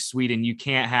team like Sweden, you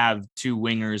can't have two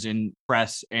wingers in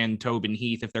Press and Tobin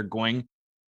Heath if they're going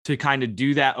to kind of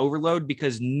do that overload,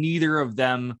 because neither of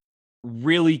them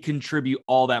really contribute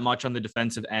all that much on the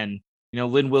defensive end.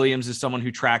 Lynn Williams is someone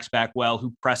who tracks back well,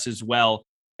 who presses well,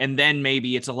 and then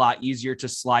maybe it's a lot easier to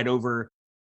slide over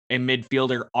a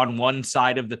midfielder on one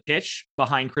side of the pitch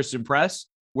behind Kristen Press,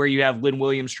 where you have Lynn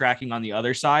Williams tracking on the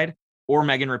other side, or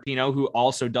Megan Rapinoe, who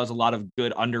also does a lot of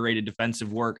good underrated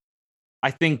defensive work.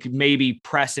 I think maybe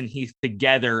Press and Heath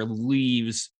together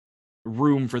leaves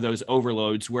room for those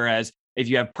overloads, whereas if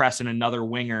you have Press and another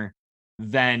winger,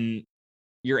 then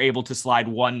you're able to slide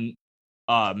one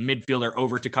midfielder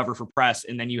over to cover for Press,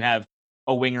 and then you have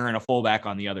a winger and a fullback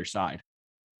on the other side.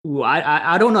 Ooh,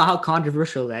 I don't know how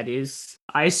controversial that is.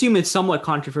 I assume it's somewhat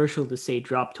controversial to say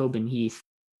drop Tobin Heath.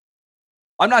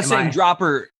 I'm not saying drop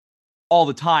her all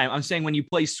the time. I'm saying when you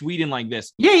play Sweden like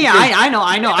this. Yeah,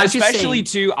 I know. Especially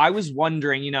too, I was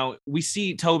wondering, we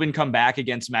see Tobin come back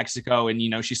against Mexico,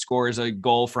 and, she scores a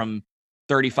goal from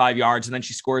 35 yards, and then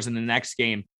she scores in the next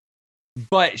game.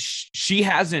 But she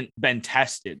hasn't been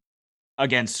tested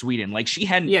against Sweden. She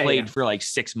hadn't played for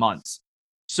 6 months.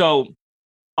 So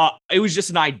it was just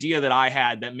an idea that I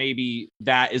had that maybe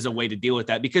that is a way to deal with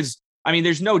that, because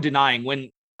there's no denying when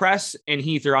Press and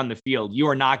Heath are on the field, you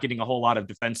are not getting a whole lot of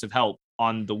defensive help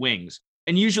on the wings.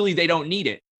 And usually they don't need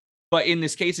it. But in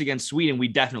this case against Sweden, we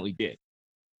definitely did.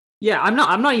 Yeah, I'm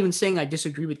not even saying I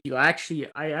disagree with you. I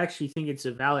actually think it's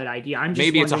a valid idea. I'm just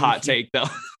maybe it's a hot take though.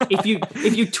 if you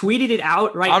tweeted it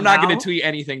out right now, I'm not going to tweet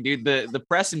anything, dude. The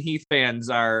Press and Heath fans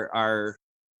are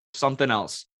something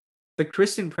else. The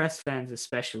Kristen Press fans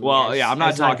especially. Well, I'm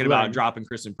not talking about dropping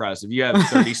Kristen Press. If you have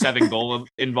 37 goal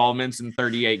involvements in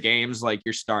 38 games,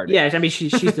 you're starting. Yeah,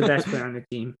 she's the best player on the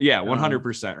team. Yeah,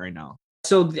 100% right now.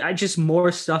 So I just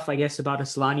more stuff, I guess, about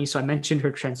Asllani. So I mentioned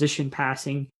her transition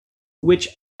passing, which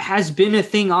has been a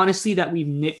thing, honestly, that we've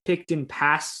nitpicked in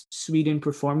past Sweden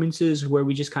performances, where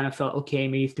we just kind of felt, okay,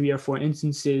 maybe 3 or 4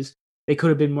 instances they could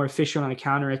have been more efficient on a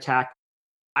counterattack.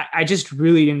 I just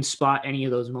really didn't spot any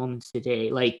of those moments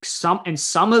today. Some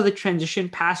of the transition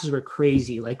passes were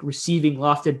crazy, receiving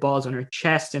lofted balls on her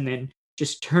chest and then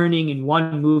just turning in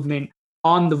one movement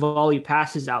on the volley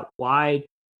passes out wide.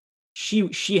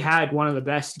 She had one of the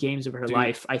best games of her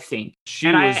life, I think.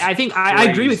 I think I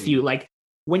agree with you.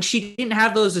 When she didn't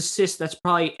have those assists, that's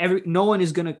probably no one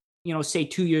is gonna say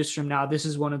 2 years from now this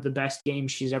is one of the best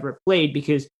games she's ever played,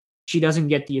 because she doesn't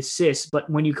get the assists. But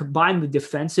when you combine the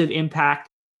defensive impact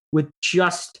with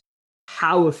just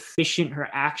how efficient her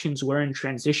actions were in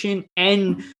transition,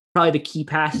 and probably the key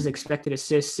passes, expected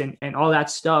assists, and all that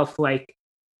stuff,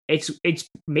 it's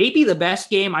maybe the best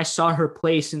game I saw her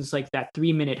play since like that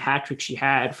 3-minute hat trick she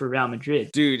had for Real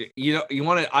Madrid. Dude, you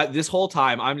want to, this whole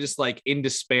time I'm just like in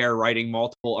despair writing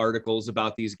multiple articles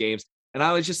about these games. And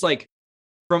I was just like,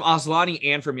 from Asllani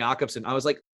and from Jakobsen, I was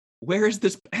like, where has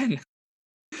this been?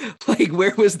 Like,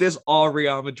 where was this all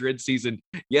Real Madrid season?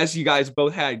 Yes, you guys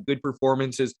both had good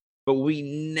performances, but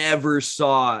we never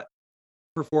saw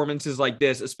performances like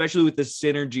this, especially with the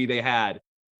synergy they had.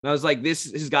 And I was like,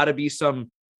 this has got to be some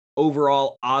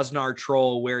overall Osnar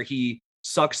troll where he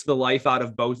sucks the life out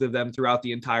of both of them throughout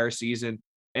the entire season.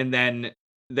 And then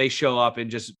they show up and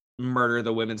just murder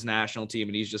the women's national team.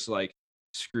 And he's just like,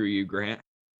 screw you, Grant.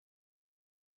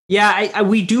 Yeah,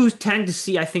 we do tend to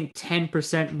see, I think,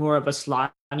 10% more of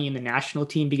Asllani in the national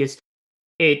team because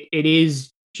it is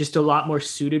just a lot more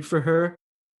suited for her.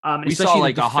 We saw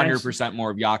like 100%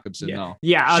 more of Jakobsen, though.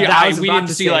 Yeah, we didn't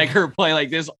see like her play like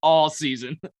this all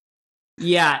season.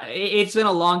 Yeah, it's been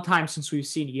a long time since we've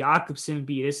seen Jakobsen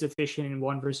be this efficient in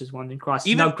 1v1 and cross.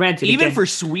 Now, granted, even for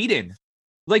Sweden,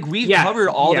 like we've covered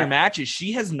all their matches,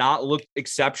 she has not looked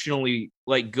exceptionally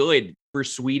like good for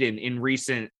Sweden in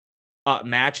recent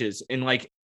matches. And like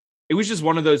it was just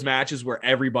one of those matches where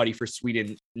everybody for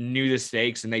Sweden knew the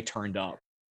stakes and they turned up.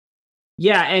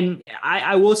 Yeah, and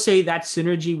I will say that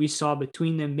synergy we saw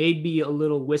between them may be a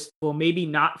little wistful, maybe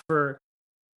not for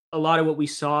a lot of what we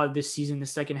saw this season, the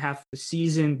second half of the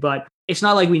season, but it's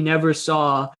not like we never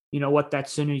saw, what that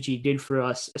synergy did for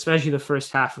us, especially the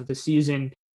first half of the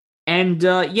season. And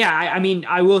I mean,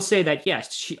 I will say that,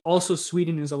 yes,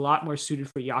 Sweden is a lot more suited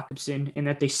for Jakobsen in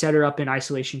that they set her up in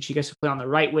isolation. She gets to play on the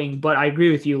right wing, but I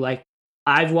agree with you. Like,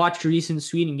 I've watched recent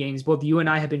Sweden games. Both you and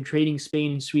I have been trading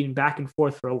Spain and Sweden back and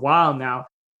forth for a while now,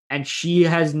 and she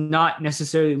has not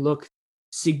necessarily looked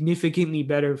significantly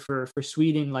better for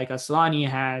Sweden like Asllani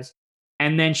has.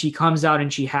 And then she comes out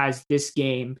and she has this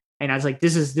game, and I was like,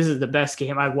 this is the best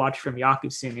game I've watched from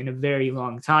Jakobsen in a very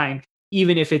long time,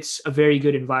 even if it's a very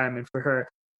good environment for her.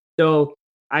 So,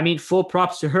 I mean, full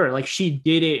props to her. Like, she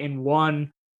did it in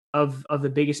one of the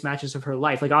biggest matches of her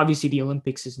life. Like, obviously the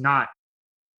Olympics is not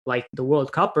like the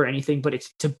World Cup or anything, but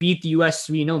it's to beat the US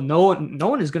 3-0. No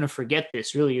one is going to forget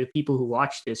this, really, the people who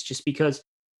watch this, just because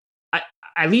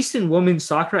at least in women's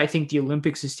soccer, I think the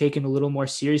Olympics is taken a little more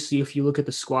seriously. If you look at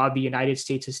the squad the United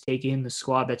States has taken, the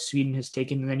squad that Sweden has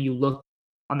taken, and then you look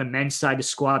on the men's side, the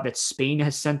squad that Spain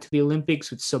has sent to the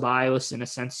Olympics with Ceballos and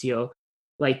Asensio,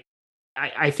 like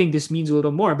I think this means a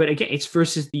little more. But again, it's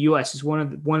versus the US. It's one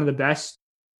of the best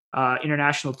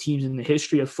international teams in the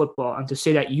history of football, and to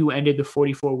say that you ended the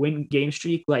 44 win game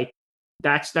streak, like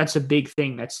that's a big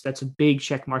thing. That's a big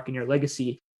check mark in your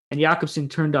legacy. And Jakobsen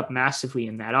turned up massively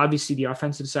in that. Obviously, the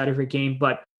offensive side of her game,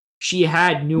 but she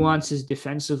had nuances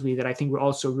defensively that I think were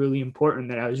also really important,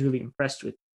 that I was really impressed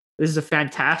with. This is a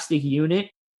fantastic unit.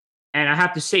 And I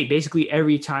have to say, basically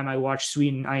every time I watch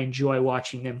Sweden, I enjoy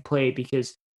watching them play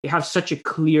because they have such a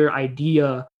clear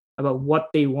idea about what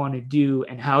they want to do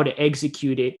and how to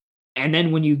execute it. And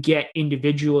then when you get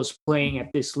individuals playing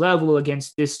at this level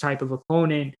against this type of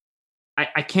opponent,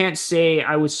 I can't say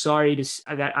I was sorry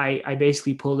that I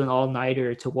basically pulled an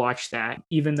all-nighter to watch that,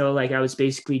 even though like I was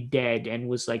basically dead and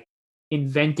was like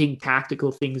inventing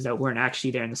tactical things that weren't actually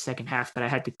there in the second half that I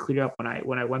had to clear up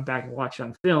when I went back and watched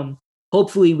on film.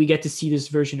 Hopefully we get to see this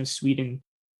version of Sweden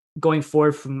going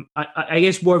forward from, I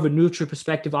guess, more of a neutral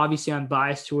perspective. Obviously, I'm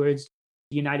biased towards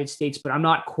the United States, but I'm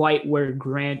not quite where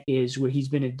Grant is, where he's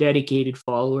been a dedicated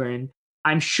follower. And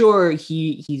I'm sure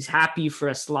he's happy for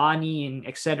Asllani and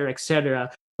et cetera,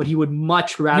 but he would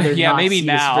much rather not maybe see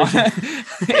now. this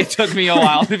version. It took me a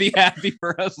while to be happy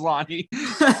for Asllani.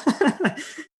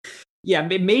 Yeah,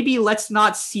 maybe let's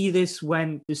not see this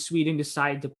when the Sweden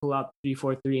decide to pull up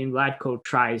 3-4-3 and Vlatko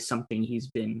tries something he's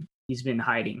been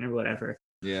hiding or whatever.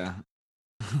 Yeah.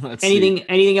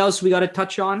 Anything else we got to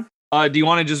touch on? Do you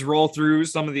want to just roll through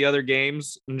some of the other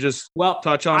games and just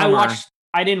touch on them?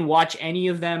 I didn't watch any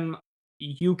of them.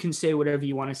 You can say whatever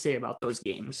you want to say about those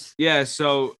games. Yeah,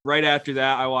 so right after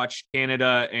that, I watched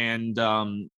Canada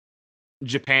and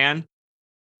Japan.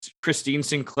 Christine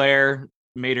Sinclair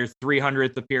made her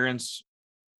 300th appearance,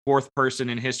 fourth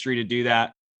person in history to do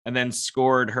that, and then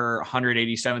scored her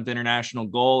 187th international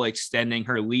goal, extending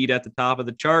her lead at the top of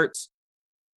the charts.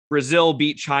 Brazil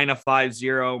beat China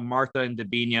 5-0. Martha and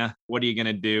Debinha, what are you going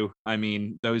to do? I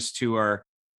mean, those two are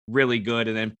really good.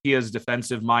 And then Pia's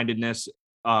defensive mindedness,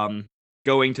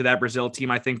 going to that Brazil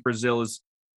team. I think Brazil is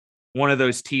one of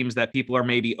those teams that people are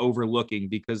maybe overlooking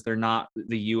because they're not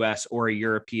the US or a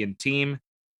European team.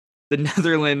 The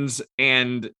Netherlands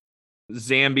and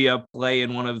Zambia play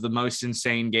in one of the most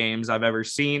insane games I've ever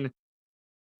seen.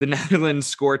 The Netherlands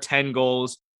score 10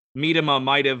 goals. Miedema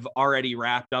might have already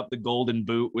wrapped up the Golden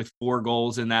Boot with 4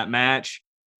 goals in that match.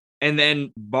 And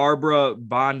then Barbara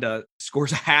Banda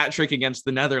scores a hat trick against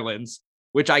the Netherlands,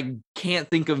 which I can't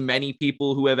think of many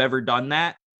people who have ever done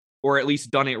that, or at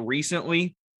least done it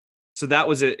recently. So that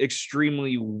was an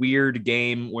extremely weird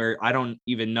game where I don't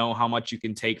even know how much you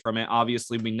can take from it.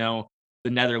 Obviously, we know the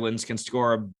Netherlands can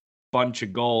score a bunch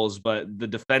of goals, but the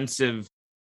defensive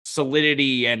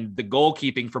solidity and the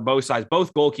goalkeeping for both sides,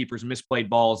 both goalkeepers misplayed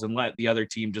balls and let the other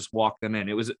team just walk them in.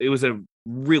 It was a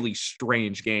really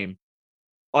strange game.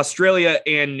 Australia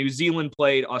and New Zealand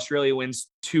played. Australia wins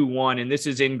 2-1, and this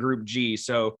is in Group G.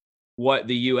 So what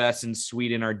the US and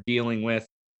Sweden are dealing with.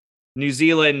 New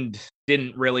Zealand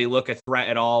didn't really look a threat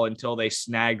at all until they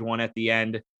snagged one at the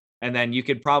end. And then you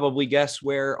could probably guess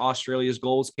where Australia's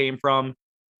goals came from.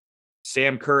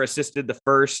 Sam Kerr assisted the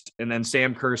first, and then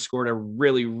Sam Kerr scored a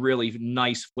really, really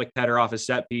nice flick header off a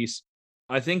set piece.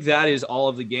 I think that is all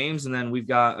of the games, and then we've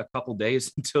got a couple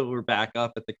days until we're back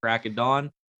up at the crack of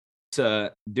dawn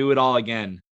to do it all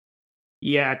again.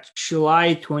 Yeah,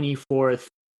 July 24th.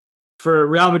 For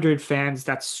Real Madrid fans,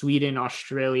 that's Sweden,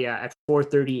 Australia at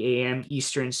 4:30 a.m.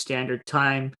 Eastern Standard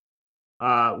Time.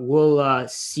 We'll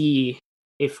see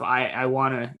if I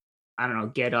want to, I don't know,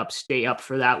 get up, stay up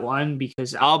for that one,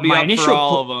 because I'll be up for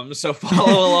all of them. So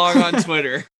follow along on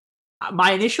Twitter.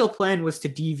 My initial plan was to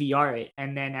DVR it,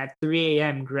 and then at 3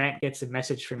 a.m. Grant gets a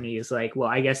message from me. He's like, well,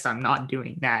 I guess I'm not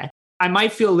doing that. I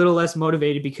might feel a little less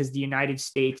motivated because the United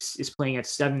States is playing at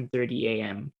 7:30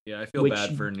 a.m. Yeah, I feel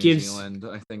bad for New Zealand.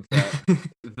 I think that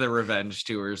the revenge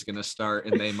tour is going to start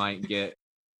and they might get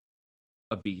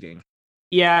a beating.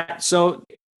 Yeah, so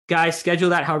guys,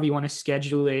 schedule that however you want to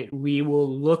schedule it. We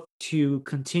will look to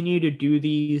continue to do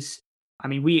these. I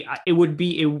mean, it would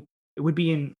be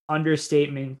an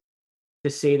understatement to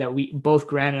say that we both,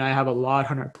 Grant and I, have a lot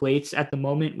on our plates at the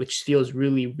moment, which feels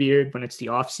really weird when it's the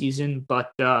off season,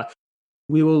 but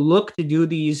we will look to do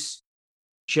these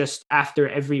just after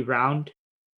every round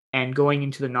and going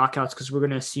into the knockouts, because we're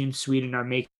going to assume Sweden are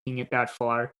making it that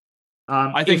far.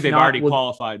 I think they've already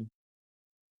qualified.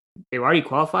 They've already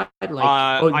qualified?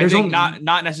 I think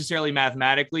not necessarily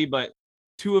mathematically, but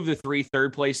 2 of the 3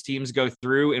 third place teams go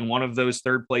through, and one of those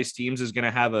third place teams is going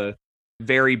to have a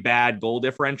very bad goal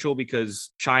differential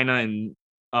because China and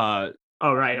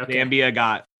Zambia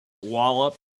got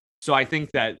walloped. So I think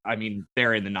that,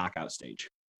 they're in the knockout stage.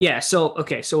 Yeah. So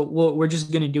we're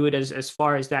just going to do it as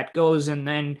far as that goes. And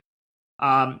then,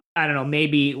 I don't know,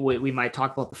 maybe we might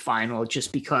talk about the final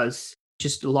just because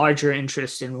just larger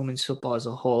interest in women's football as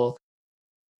a whole.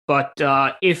 But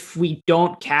if we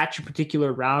don't catch a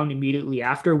particular round immediately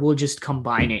after, we'll just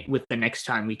combine it with the next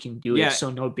time we can do it.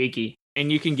 So no biggie. And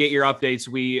you can get your updates.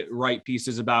 We write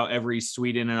pieces about every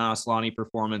Sweden and Aslani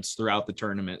performance throughout the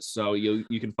tournament. So you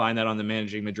can find that on the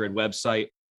Managing Madrid website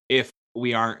if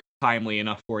we aren't timely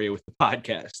enough for you with the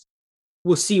podcast.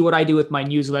 We'll see what I do with my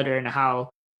newsletter and how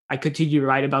I continue to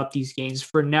write about these games.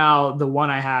 For now, the one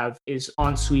I have is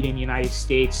on Sweden, United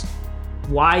States.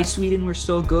 Why Sweden were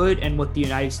so good and what the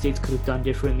United States could have done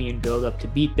differently in build up to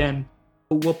beat them.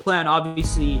 We'll plan,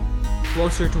 obviously,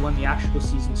 closer to when the actual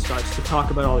season starts to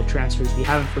talk about all the transfers. We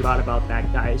haven't forgot about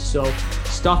that, guys. So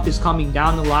stuff is coming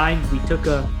down the line. We took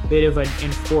a bit of an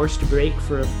enforced break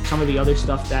for some of the other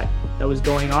stuff that was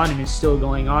going on and is still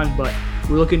going on, but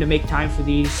we're looking to make time for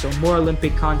these. So more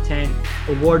Olympic content,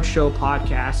 award show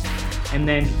podcast, and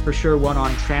then for sure one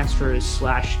on transfers /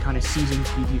 kind of season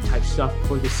preview type stuff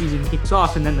before the season kicks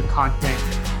off. And then the content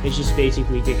is just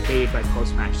basically dictated by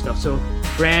post-match stuff. So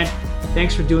Grant,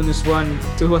 thanks for doing this one.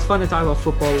 It was fun to talk about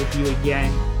football with you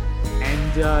again.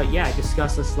 And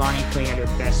discuss Aslani playing at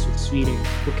her best with Sweden.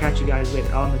 We'll catch you guys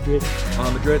later. Al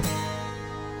Madrid.